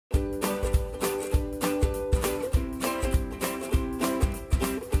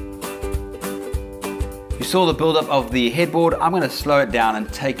saw the build-up of the headboard. I'm going to slow it down and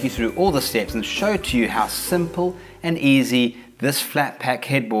take you through all the steps and show to you how simple and easy this flat pack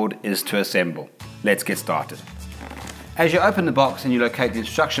headboard is to assemble. Let's get started. As you open the box and you locate the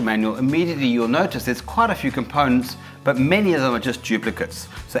instruction manual, immediately you'll notice there's quite a few components, but many of them are just duplicates.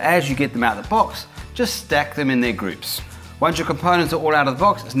 So as you get them out of the box, just stack them in their groups. Once your components are all out of the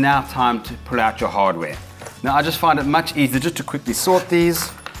box, it's now time to pull out your hardware. Now I just find it much easier just to quickly sort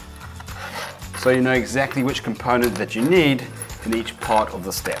these so you know exactly which component that you need in each part of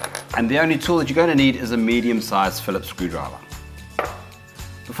the step. And the only tool that you're going to need is a medium-sized Phillips screwdriver.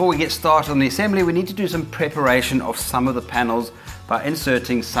 Before we get started on the assembly, we need to do some preparation of some of the panels by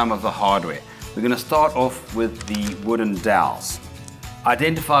inserting some of the hardware. We're going to start off with the wooden dowels.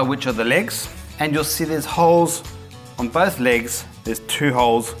 Identify which are the legs, and you'll see there's holes on both legs. There's 2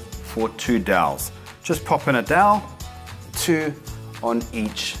 holes for 2 dowels. Just pop in a dowel, 2 on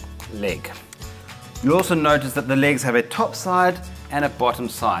each leg. You'll also notice that the legs have a top side and a bottom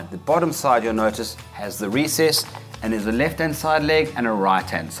side. The bottom side, you'll notice, has the recess, and there's a left-hand side leg and a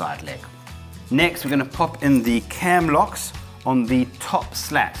right-hand side leg. Next, we're going to pop in the cam locks on the top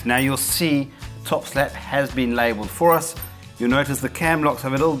slat. Now you'll see the top slat has been labeled for us. You'll notice the cam locks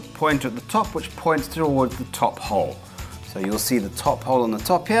have a little pointer at the top which points towards the top hole. So you'll see the top hole on the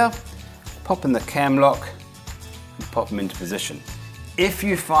top here. Pop in the cam lock and pop them into position. If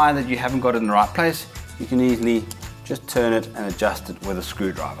you find that you haven't got it in the right place, you can easily just turn it and adjust it with a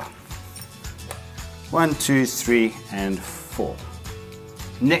screwdriver. 1, 2, 3, and 4.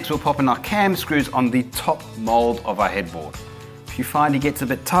 Next, we'll pop in our cam screws on the top mold of our headboard. If you find it gets a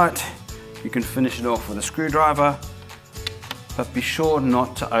bit tight, you can finish it off with a screwdriver, but be sure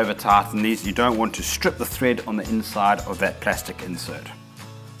not to over tighten these. You don't want to strip the thread on the inside of that plastic insert.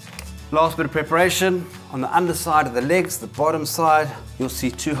 Last bit of preparation, on the underside of the legs, the bottom side, you'll see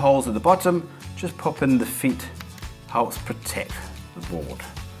 2 holes at the bottom. Just pop in the feet, helps protect the board.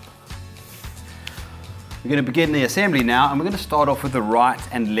 We're going to begin the assembly now, and we're going to start off with the right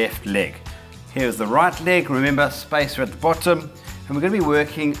and left leg. Here's the right leg, remember spacer at the bottom, and we're going to be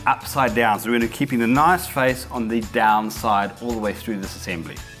working upside down, so we're going to be keeping the nice face on the down side all the way through this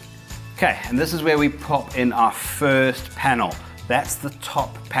assembly. Okay, and this is where we pop in our first panel. That's the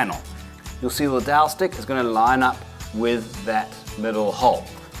top panel. You'll see the dowel stick is going to line up with that middle hole.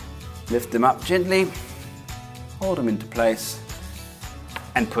 Lift them up gently, hold them into place,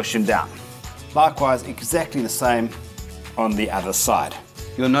 and push them down. Likewise, exactly the same on the other side.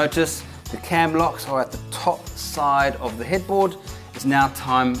 You'll notice the cam locks are at the top side of the headboard. It's now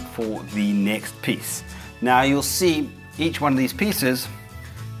time for the next piece. Now you'll see each one of these pieces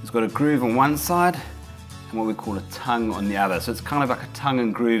has got a groove on one side and what we call a tongue on the other. So it's kind of like a tongue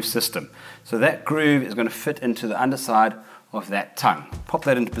and groove system. So that groove is going to fit into the underside of that tongue. Pop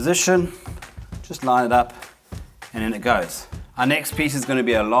that into position, just line it up, and in it goes. Our next piece is going to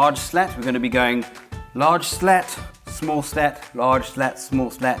be a large slat. We're going to be going large slat, small slat, large slat,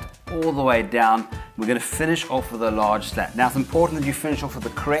 small slat, all the way down. We're going to finish off with a large slat. Now it's important that you finish off with the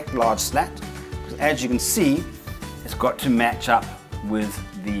correct large slat, because as you can see, it's got to match up with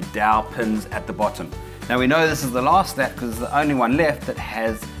the dowel pins at the bottom. Now we know this is the last slat because it's the only one left that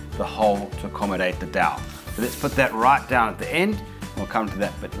has the hole to accommodate the dowel. So let's put that right down at the end. We'll come to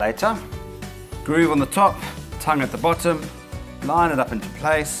that bit later. Groove on the top, tongue at the bottom, line it up into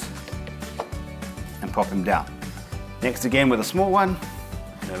place and pop them down. Next again with a small one,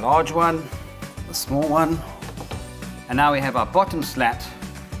 and a large one, a small one. And now we have our bottom slat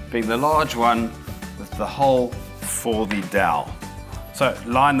being the large one with the hole for the dowel. So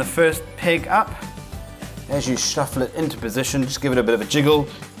line the first peg up. As you shuffle it into position, just give it a bit of a jiggle.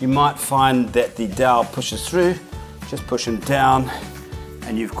 You might find that the dowel pushes through. Just push them down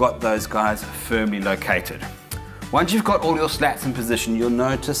and you've got those guys firmly located. Once you've got all your slats in position, you'll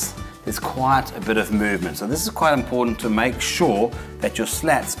notice there's quite a bit of movement. So this is quite important to make sure that your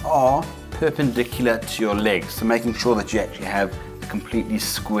slats are perpendicular to your legs. So making sure that you actually have a completely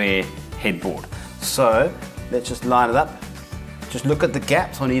square headboard. So let's just line it up. Just look at the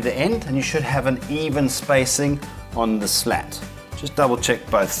gaps on either end and you should have an even spacing on the slat. Just double check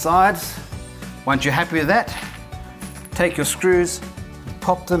both sides. Once you're happy with that, take your screws,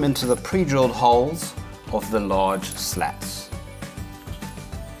 pop them into the pre-drilled holes of the large slats.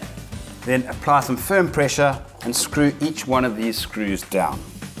 Then apply some firm pressure and screw each one of these screws down.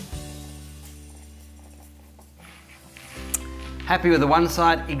 Happy with the one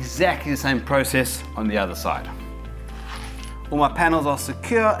side, exactly the same process on the other side. All my panels are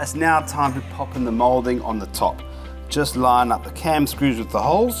secure. It's now time to pop in the molding on the top. Just line up the cam screws with the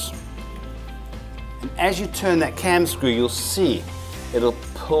holes. And as you turn that cam screw, you'll see it'll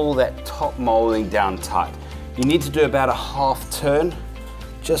pull that top molding down tight. You need to do about a half turn,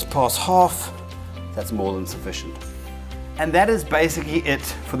 just past half. That's more than sufficient. And that is basically it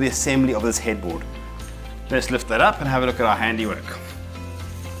for the assembly of this headboard. Let's lift that up and have a look at our handiwork.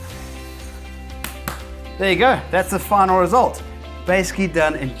 There you go, that's the final result. Basically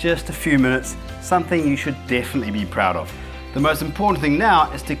done in just a few minutes, something you should definitely be proud of. The most important thing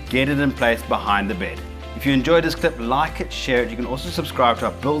now is to get it in place behind the bed. If you enjoyed this clip, like it, share it. You can also subscribe to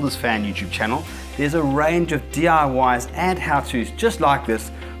our Builders Fan YouTube channel. There's a range of DIYs and how-tos just like this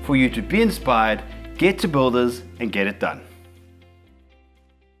for you to be inspired, get to Builders and get it done.